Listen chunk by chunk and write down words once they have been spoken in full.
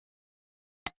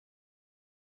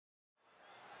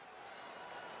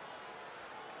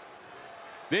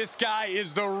This guy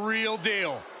is the real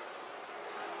deal.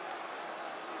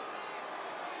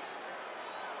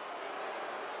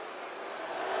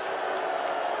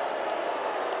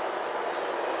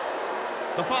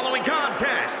 The following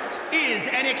contest is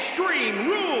an Extreme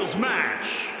Rules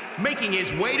match. Making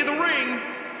his way to the ring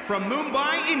from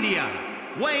Mumbai, India,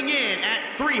 weighing in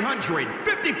at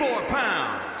 354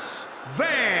 pounds,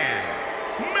 Veer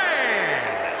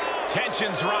Mahaan.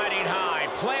 Tensions riding high.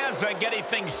 Plans on getting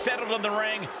things settled in the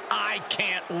ring. I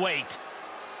can't wait.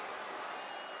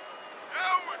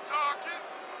 Now we're talking.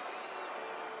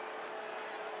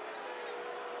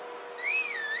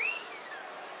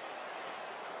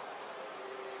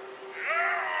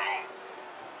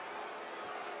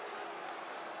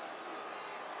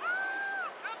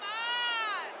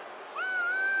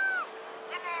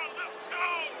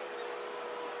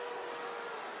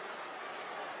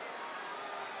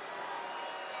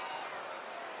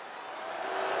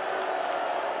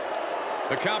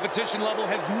 The competition level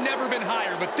has never been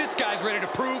higher, but this guy's ready to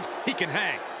prove he can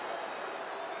hang.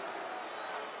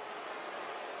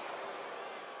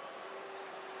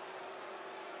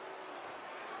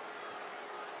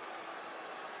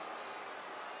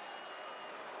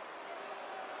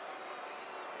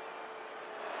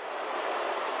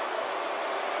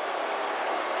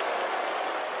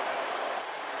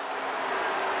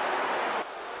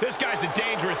 This guy's a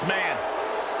dangerous man,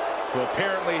 who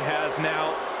apparently has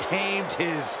now tamed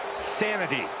his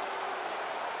sanity.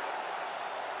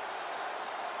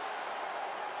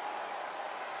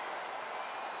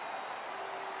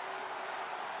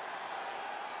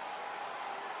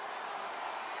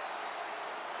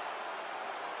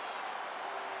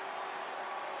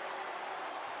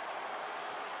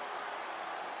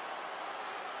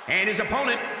 And his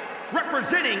opponent,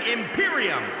 representing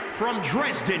Imperium from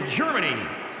Dresden, Germany,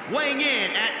 weighing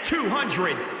in at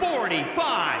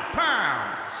 245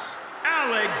 pounds,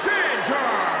 Alexander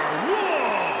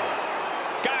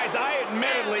Wolfe. Guys, I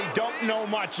admittedly don't know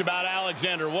much about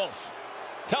Alexander Wolfe.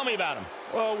 Tell me about him.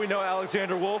 Well, we know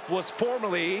Alexander Wolfe was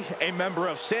formerly a member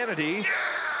of Sanity,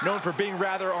 known for being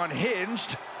rather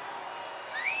unhinged,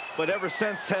 but ever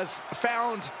since has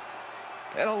found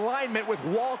an alignment with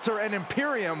Walter and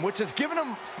Imperium, which has given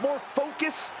him more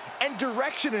focus and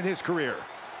direction in his career.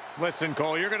 Listen,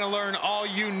 Cole, you're going to learn all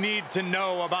you need to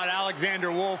know about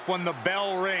Alexander Wolfe when the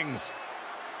bell rings.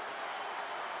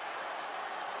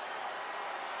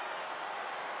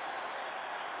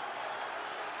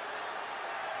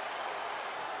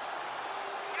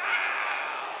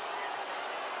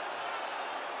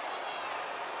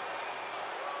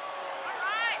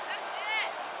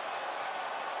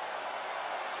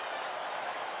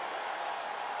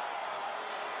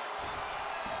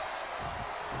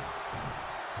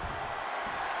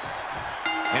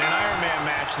 In an Iron Man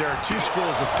match, there are two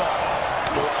schools of thought.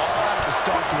 Go all out at the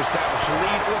start to establish a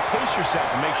lead, or pace yourself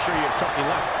and make sure you have something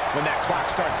left when that clock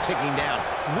starts ticking down.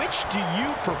 Which do you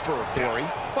prefer, Corey?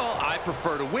 Well, I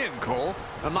prefer to win, Cole.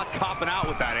 I'm not copping out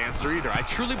with that answer either. I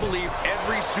truly believe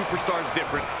every superstar is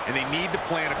different, and they need to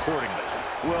plan accordingly.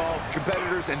 Well,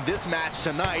 competitors in this match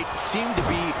tonight seem to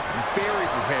be very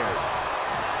prepared.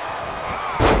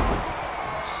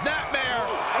 Snapmare!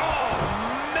 Oh,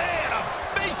 man, a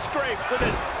face scrape with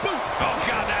his boot. Oh,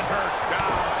 God, that hurt.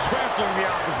 Trampling the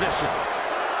opposition.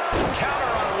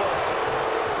 Counter on Wolfe.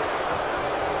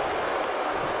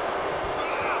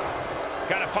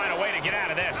 Got to find a way to get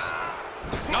out of this.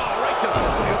 Oh, right to the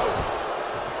throat.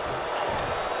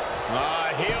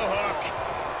 Heel hook.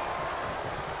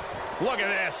 Look at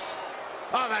this.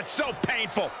 Oh, that's so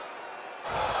painful.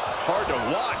 It's hard to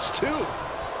watch, too.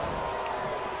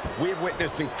 We have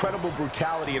witnessed incredible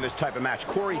brutality in this type of match.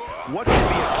 Corey, what could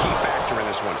be a key factor in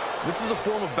this one? This is a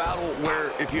form of battle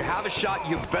where if you have a shot,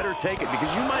 you better take it because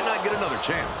you might not get another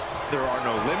chance. There are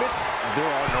no limits. There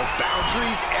are no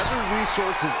boundaries. Every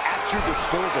resource is at your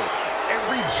disposal.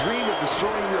 Every dream of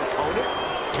destroying your opponent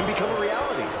can become a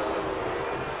reality.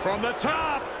 From the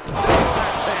top. Double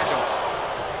axe handle.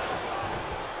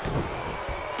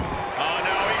 Oh,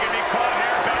 no, he can be caught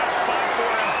here. Bad spot for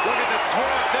him. Look at the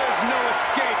torque. There's no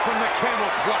escape from the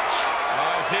camel clutch.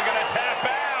 Oh, is he going to tap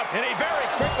out? And he very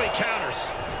quickly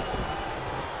counters.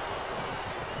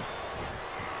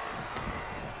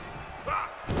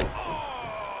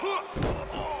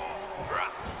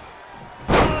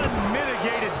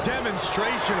 Unmitigated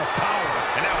demonstration of power.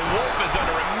 And now Wolfe is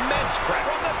under immense pressure.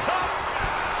 From the top.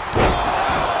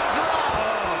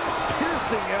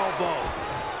 Piercing elbow.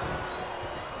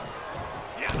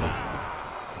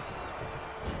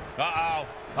 Uh-oh.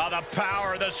 Oh, the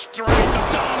power, the strength, the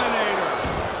Dominator.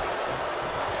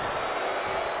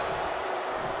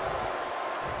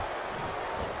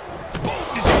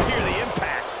 Boom! Did you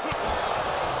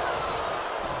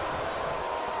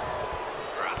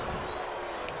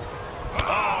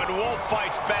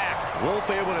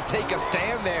Wolfe able to take a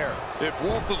stand there. If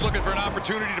Wolfe was looking for an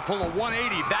opportunity to pull a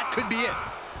 180, that could be it.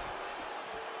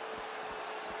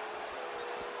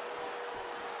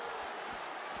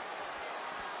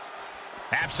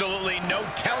 Absolutely no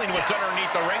telling what's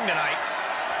underneath the ring tonight.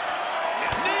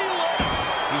 Knee lift.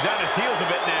 He's on his heels a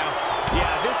bit now. Yeah,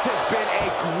 this has been a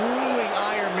grueling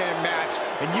Iron Man match,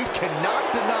 and you cannot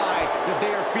deny that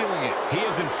they are feeling it. He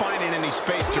isn't finding any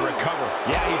space to recover.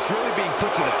 Yeah, he's really being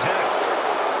put to the test.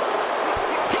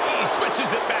 He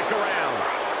switches it back around.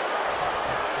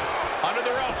 Under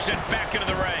the ropes and back into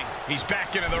the ring. He's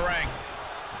back into the ring.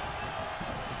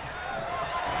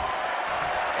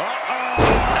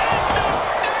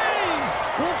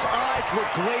 Wolfe's eyes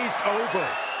look glazed over.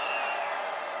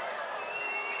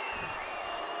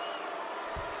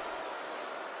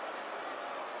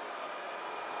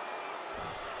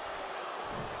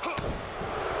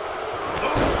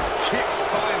 Kick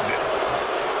finds it.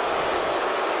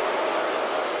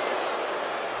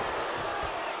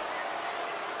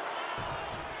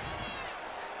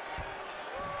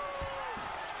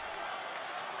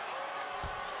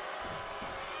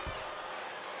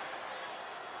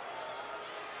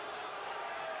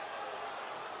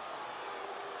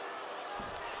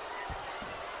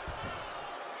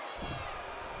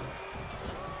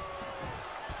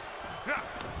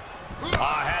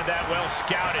 Had that well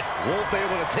scouted. Wolfe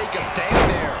able to take a stand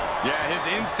there. Yeah, his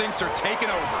instincts are taking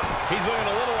over. He's looking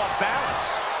a little off balance.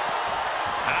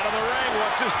 Out of the ring,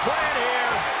 what's his plan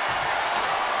here?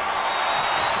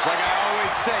 It's like I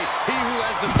always say, he who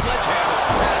has the sledgehammer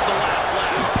has the last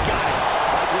laugh. Got it.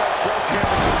 Like that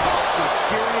sledgehammer can cause some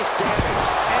serious damage.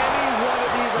 Any one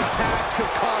of these attacks could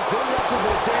cause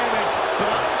irreparable damage, but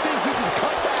I don't think you can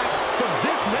cut back from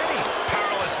this many.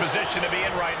 Powerless position to be in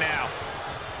right now.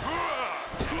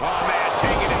 Oh, man,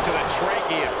 taking it to the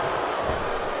trachea.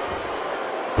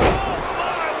 Oh,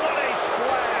 my, what a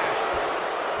splash.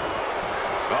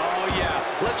 Oh, yeah.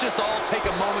 Let's just all take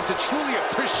a moment to truly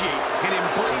appreciate and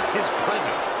embrace his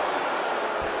presence.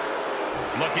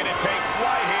 Looking to take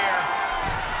flight here.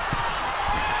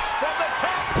 From the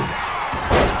top.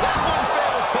 That one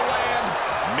fails to land.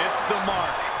 Missed the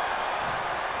mark.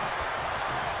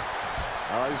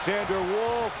 Alexander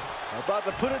Wolfe about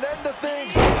to put an end to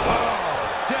things. Oh,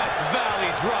 Death Valley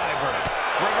driver.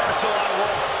 Reversal on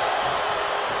Wolfe.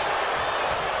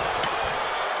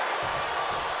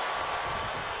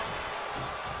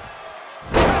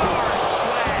 Power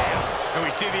slam. And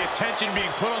we see the attention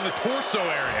being put on the torso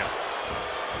area.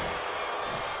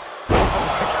 Oh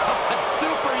my God,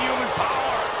 superhuman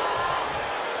power.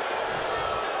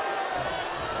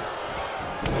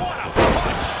 What a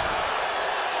punch.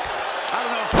 I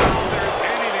don't know how there's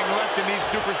anything left in these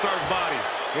superstars' bodies.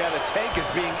 Yeah, the tank is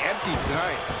being emptied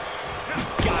tonight.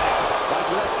 Got it. Like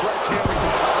that sledgehammer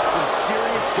can cause some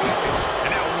serious damage.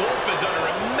 And now Wolfe is under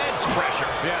immense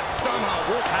pressure. Yeah, somehow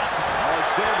Wolfe has to.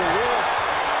 Alexander Wolfe.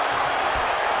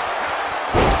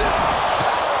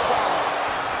 Powerbomb.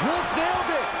 Wolfe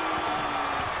nailed it.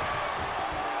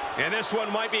 And this one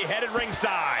might be headed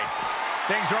ringside.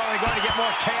 Things are only going to get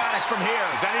more chaotic from here.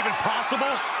 Is that even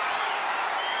possible?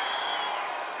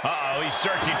 Uh-oh, he's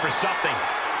searching for something.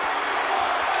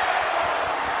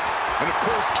 And of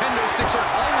course, kendo sticks are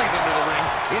always under the ring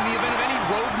in the event of any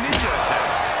rogue ninja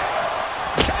attacks.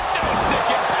 Kendo stick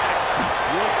impact.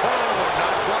 Whoa,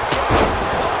 not quite yet.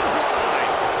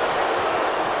 Clothesline.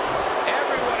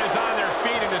 Everyone is on their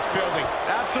feet in this building.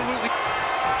 Absolutely.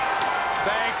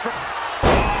 Thanks for... Oh,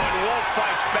 and Wolfe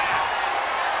fights back.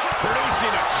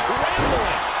 Producing a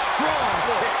trembling, strong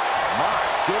kick. My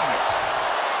goodness.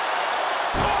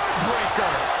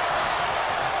 Breaker.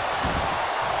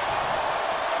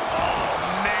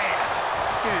 Oh, man.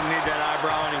 He didn't need that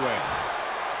eyebrow anyway.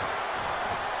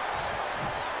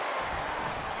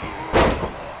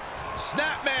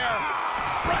 Snapmare.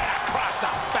 Right across the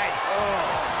face.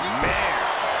 Oh, man.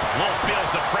 Wolfe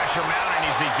feels the pressure mounting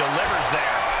as he delivers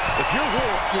there. If you're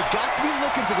Wolfe, you got to be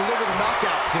looking to deliver the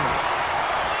knockout soon.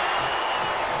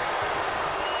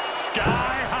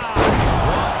 Sky high.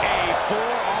 What a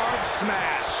forearm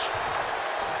smash.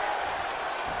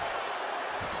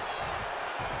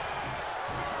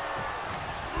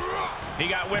 He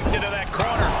got whipped into that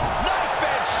corner. Knife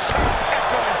edge chop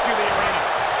echoing through the arena.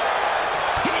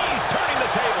 He's turning the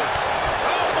tables.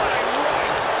 Oh, my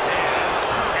right. And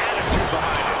some attitude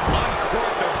behind it.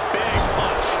 Uncorked the big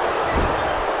punch.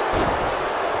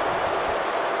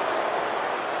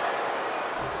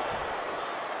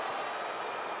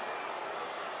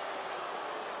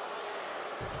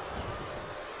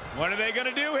 What are they going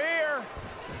to do here?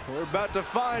 We're about to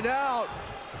find out.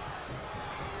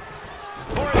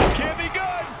 Boy, this can't be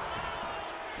good.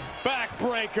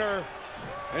 Backbreaker.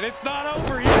 And it's not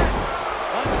over yet.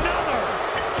 Another.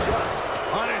 Just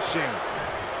punishing.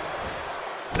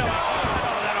 No,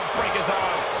 that'll break his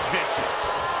arm. Vicious.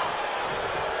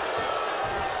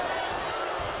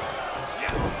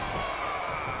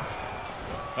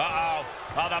 Uh-oh.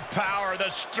 Oh, the power, the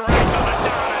strength of the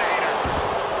Dominator.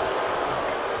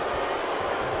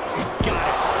 Got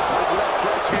it. That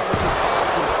sledgehammer can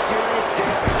cause some serious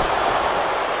damage.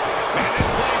 Man, this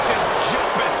place is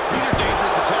jumping. These are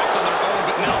dangerous attacks on their own,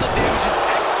 but now the damage is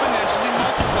exponentially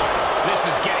multiplied. This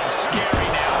is getting scary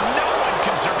now. No one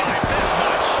can survive this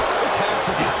much. This has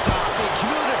to be stopped. The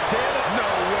cumulative damage. No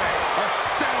way.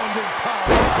 Astounding power.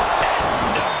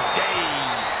 End of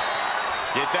days.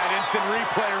 Get that instant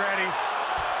replay ready.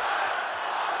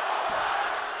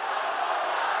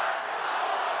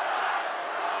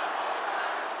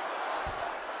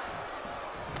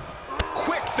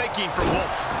 Quick thinking from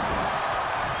Wolfe.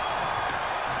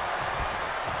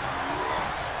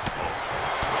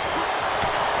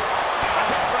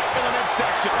 Right in the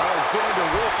midsection. Alexander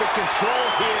Wolfe in control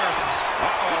here.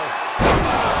 Uh-oh.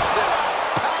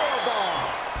 Powerbomb.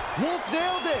 Wolfe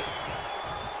nailed it.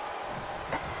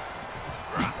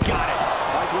 Got it.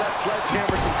 That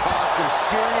sledgehammer can cause some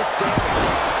serious damage.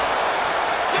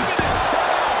 Look at this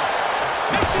crowd.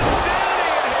 It's insanity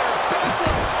in here.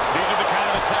 These are the kind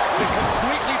of attacks that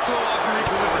completely throw off your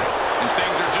equilibrium. And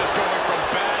things are just going from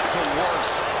bad to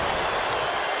worse.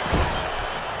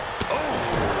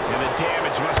 And the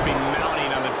damage must be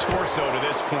mounting on the torso to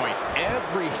this point.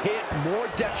 Every hit more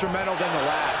detrimental than the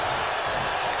last.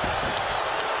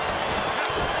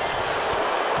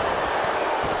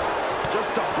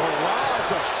 Just a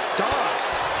barrage of stomps.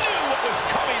 Knew what was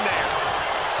coming there.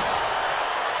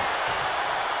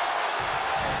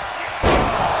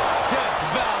 Death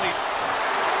Valley.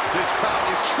 This crowd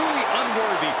is truly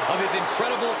unworthy of his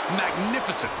incredible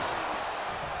magnificence.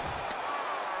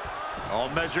 All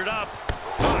measured up.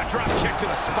 Oh, drop kick to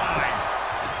the spine.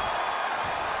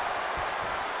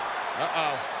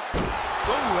 Uh-oh.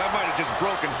 Ooh, that might have just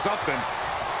broken something.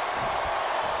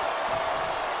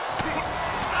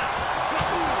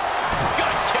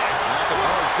 Gut kick.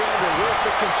 Alexander Wolfe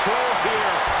in control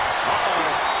here.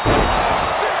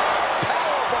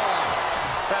 Powerbomb.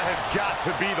 That has got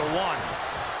to be the one.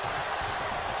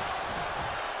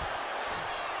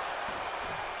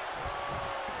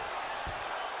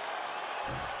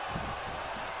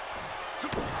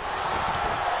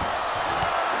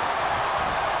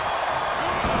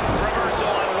 Reversal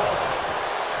on Wolfe.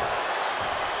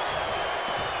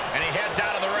 And he heads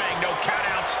out of the ring. No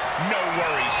countouts, no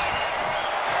worries.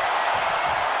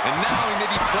 And now he may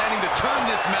be planning to turn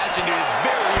this match into his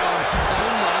very own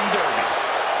home run derby.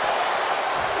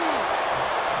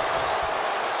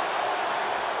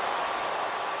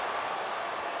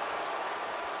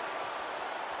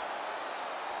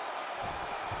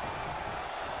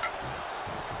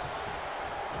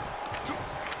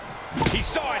 He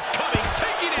saw it coming,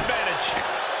 taking advantage.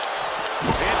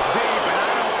 It's deep, and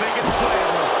I don't think it's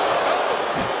playable.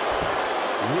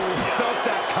 Wolfe felt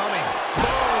that coming.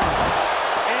 Boom.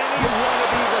 Any one of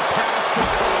these attacks could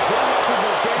cause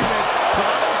irreparable damage, but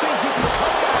I don't think you can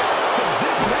come back from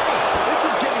this many. This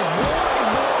is getting more and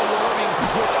more alarming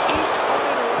with each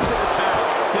uninterrupted attack.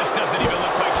 This doesn't even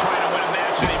look like trying to win a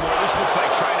match anymore. This looks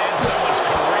like trying to end someone's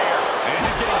career. And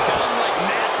he's getting downright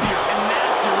nastier and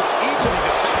nastier with each of these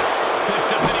attacks. This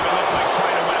doesn't even look like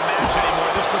trying to win a match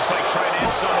anymore. This looks like trying to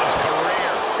end someone's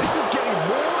career. This is getting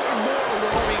more and more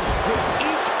alarming with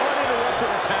each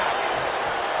uninterrupted attack.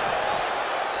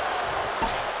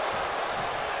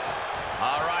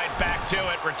 All right, back to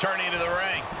it, returning to the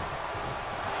ring.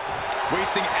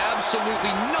 Wasting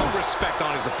absolutely no respect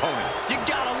on his opponent. You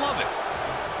gotta love it.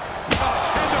 Oh,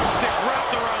 kendo stick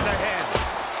wrapped around the head.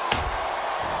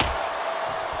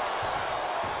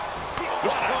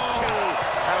 What a shot.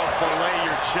 That'll fillet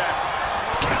your chest.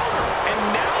 Counter, and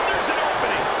now there's an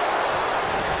opening.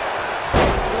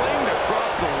 Flamed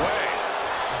across the way.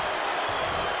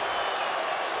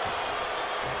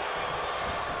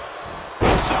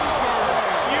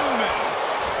 Superhuman.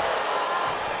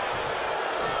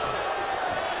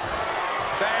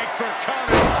 Thanks for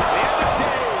coming. The end of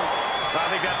days. I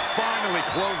think that finally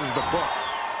closes the book.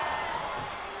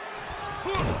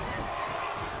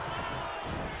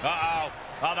 Uh-oh.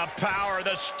 Oh, the power,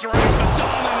 the strength, the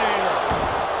Dominator.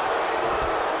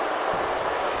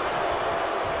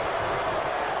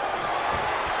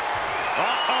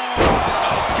 Uh-oh.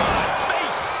 Oh, God,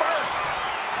 face first.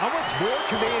 How much more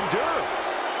can they endure?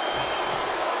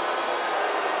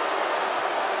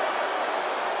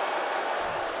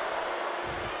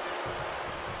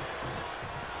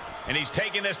 And he's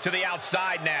taking this to the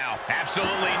outside now.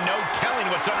 Absolutely no telling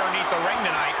what's underneath the ring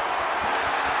tonight.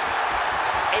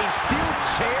 A steel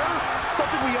chair?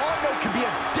 Something we all know can be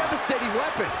a devastating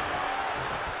weapon.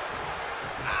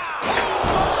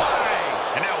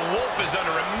 Oh, and now Wolfe is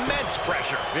under immense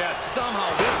pressure. Yeah, somehow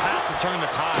Wolfe has to turn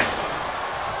the tide.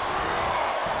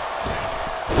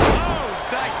 Oh,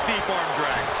 nice deep arm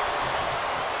drag.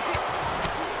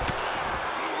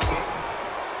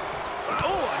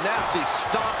 Oh, a nasty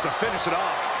stop to finish it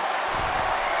off.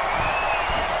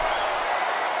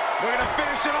 We're going to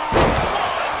finish it off.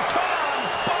 One-ton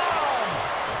bomb.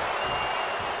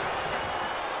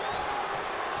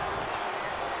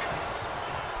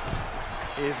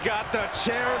 He's got the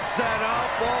chair set up.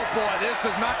 Oh, boy, this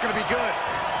is not going to be good.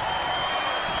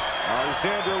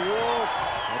 Alexander Wolfe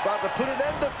about to put an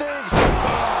end to things.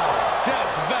 Oh,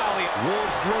 Death Valley.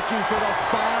 Wolfe's looking for the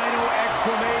final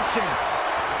exclamation.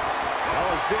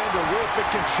 Alexander Wolfe in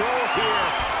control here.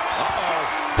 Uh-oh.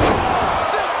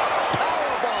 Sit-up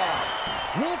powerbomb.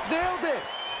 Wolfe nailed it.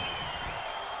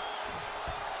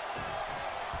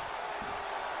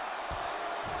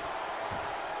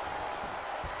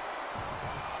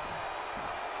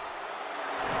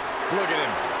 Look at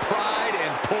him. Pride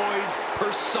and poise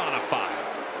personified.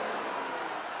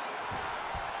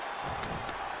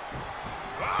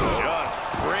 Just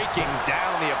breaking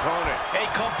down the opponent. A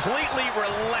completely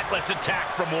relentless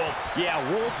attack from Wolfe. Yeah,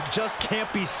 Wolfe just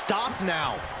can't be stopped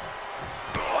now.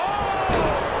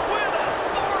 With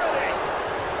authority.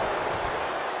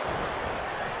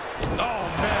 Oh,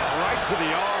 man, right to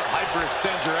the arm.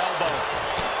 Hyperextend your elbow.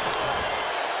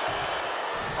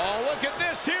 Oh, look at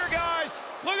this here, guys.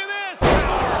 Look at this.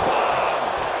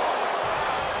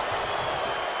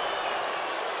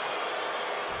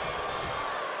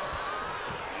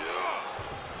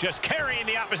 Just carrying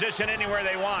the opposition anywhere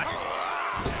they want. Oh,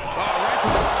 right to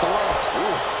the throat.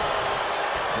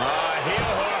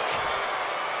 Heel hook.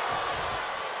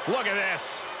 Look at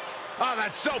this. Oh,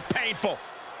 that's so painful.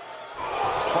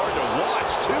 It's hard to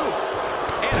watch, too.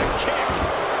 And a kick.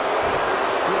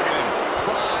 Look at him.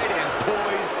 Pride and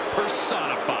poise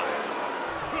personified.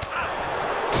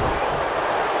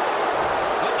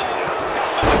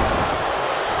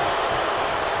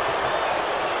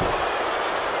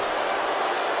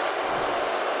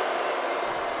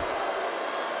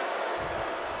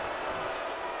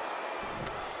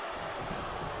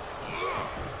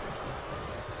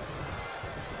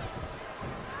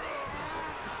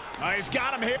 He's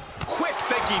got him here. Quick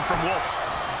thinking from Wolfe.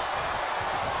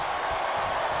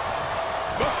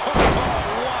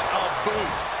 What a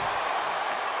boot.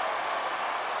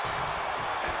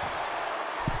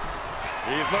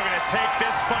 He's looking to take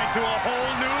this fight to a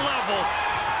whole new level.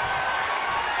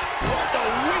 What a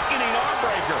weakening arm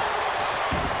breaker.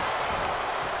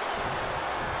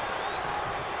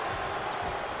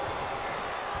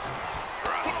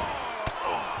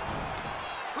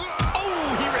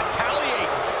 Oh, he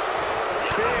retaliates.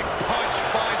 Big punch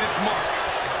finds its mark.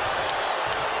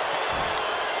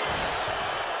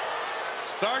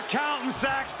 Start counting,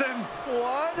 Saxton.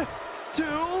 1,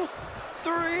 2,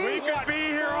 3. We could be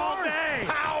here all day.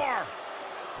 Power.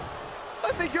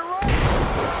 I think you're right.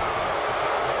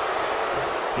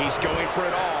 He's going for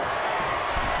it all.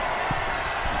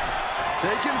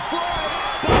 Taking flight.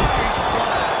 Body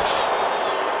splash.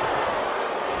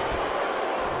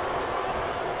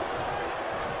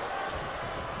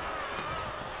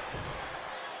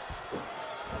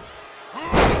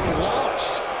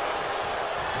 Launched.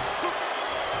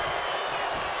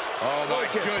 Oh, my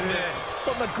Look at goodness. this.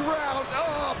 From the ground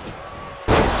up.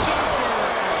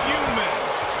 Superhuman.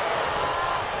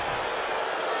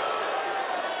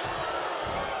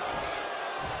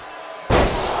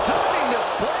 Stunning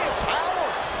display of power.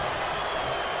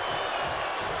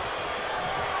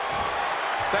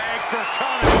 Thanks for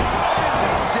coming.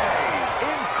 Days.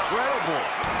 Incredible.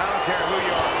 I don't care who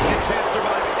you are. You can't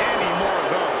survive any more of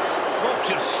those. Wolfe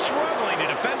just struggling to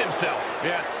defend himself.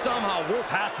 Yeah, somehow Wolfe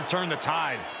has to turn the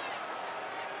tide.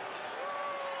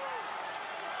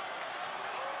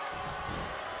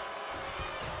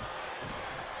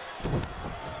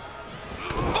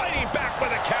 Fighting back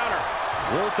with a counter.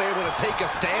 Wolfe able to take a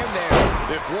stand there.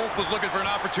 If Wolfe was looking for an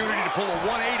opportunity to pull a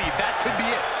 180, that could be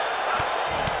it.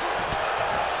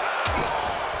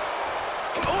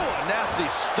 Oh, a nasty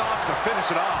stop to finish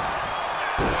it off.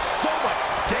 So much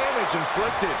damage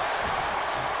inflicted.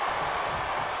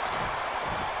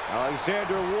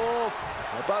 Alexander Wolfe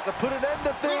about to put an end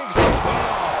to things.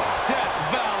 Oh, Death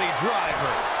Valley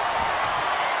driver.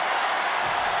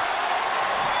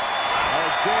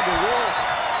 Alexander Wolfe.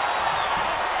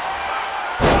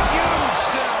 Huge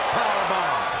sit-out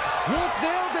powerbomb. Wolfe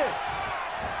nailed it.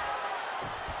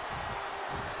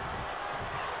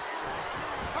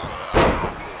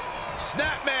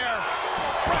 snapmare.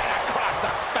 Right across the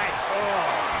face. Oh,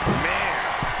 man.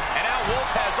 And now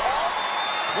Wolfe has all.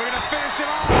 We're going to finish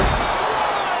it off.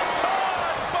 Swanton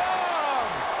bomb.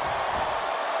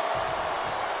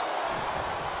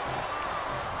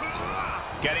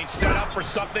 Getting set up for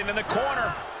something in the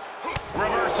corner.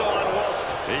 Reversal on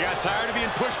Wolfe. He got tired of being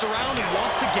pushed around and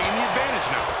wants to gain the advantage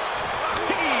now.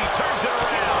 He turns it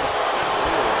around.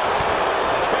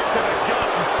 Kick to the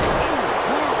gut. Ooh,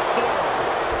 brutal blow.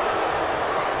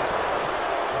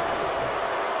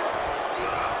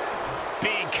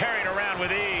 Being carried around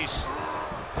with ease.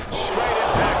 Straight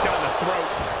impact on the throat.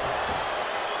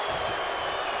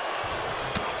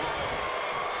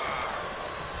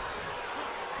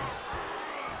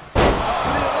 The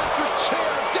electric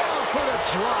chair down for the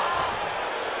drop.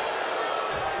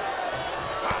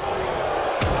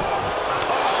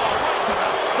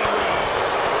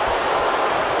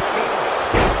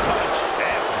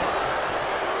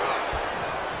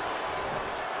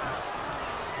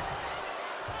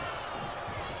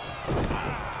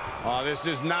 Oh, this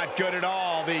is not good at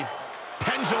all. The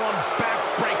pendulum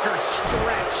backbreaker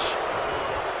stretch.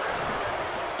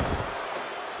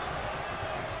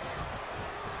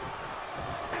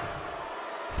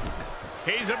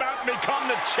 He's about to become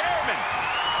the chairman.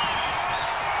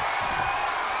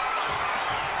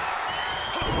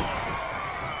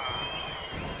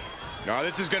 Oh,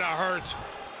 this is going to hurt.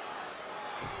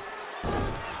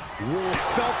 Wolfe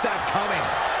felt that coming.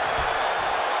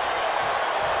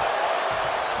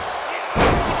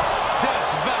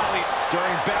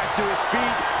 Stirring back to his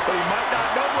feet, but he might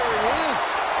not know where he is.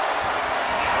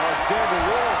 Alexander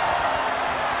Wolfe.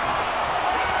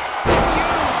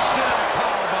 Huge set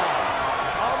powerbomb.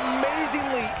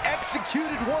 Amazingly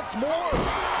executed once more.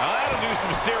 Now that'll do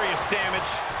some serious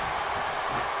damage.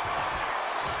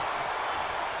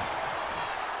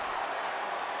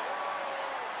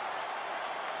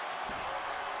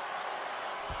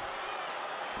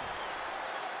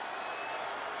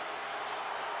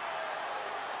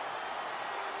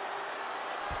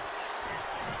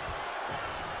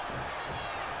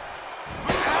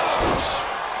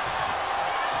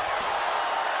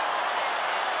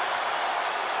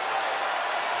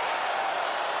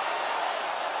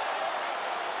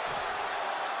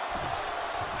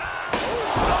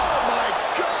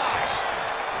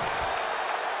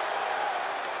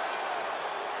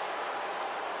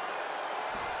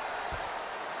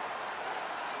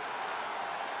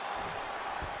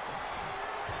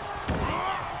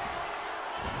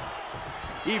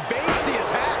 Evades the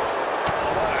attack.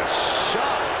 What a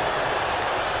shot.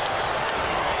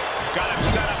 Got him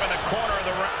set up in the corner of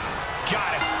the ring.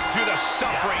 Got it. Through the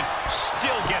suffering.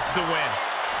 Still gets the win.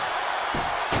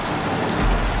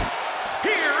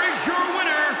 Here is your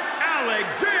winner,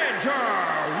 Alexander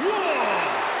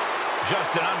Wolfe.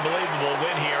 Just an unbelievable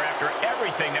win here after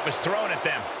everything that was thrown at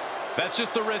them. That's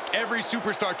just the risk every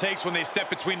superstar takes when they step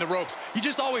between the ropes. You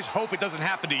just always hope it doesn't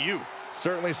happen to you.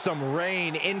 Certainly some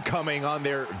rain incoming on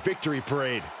their victory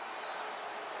parade.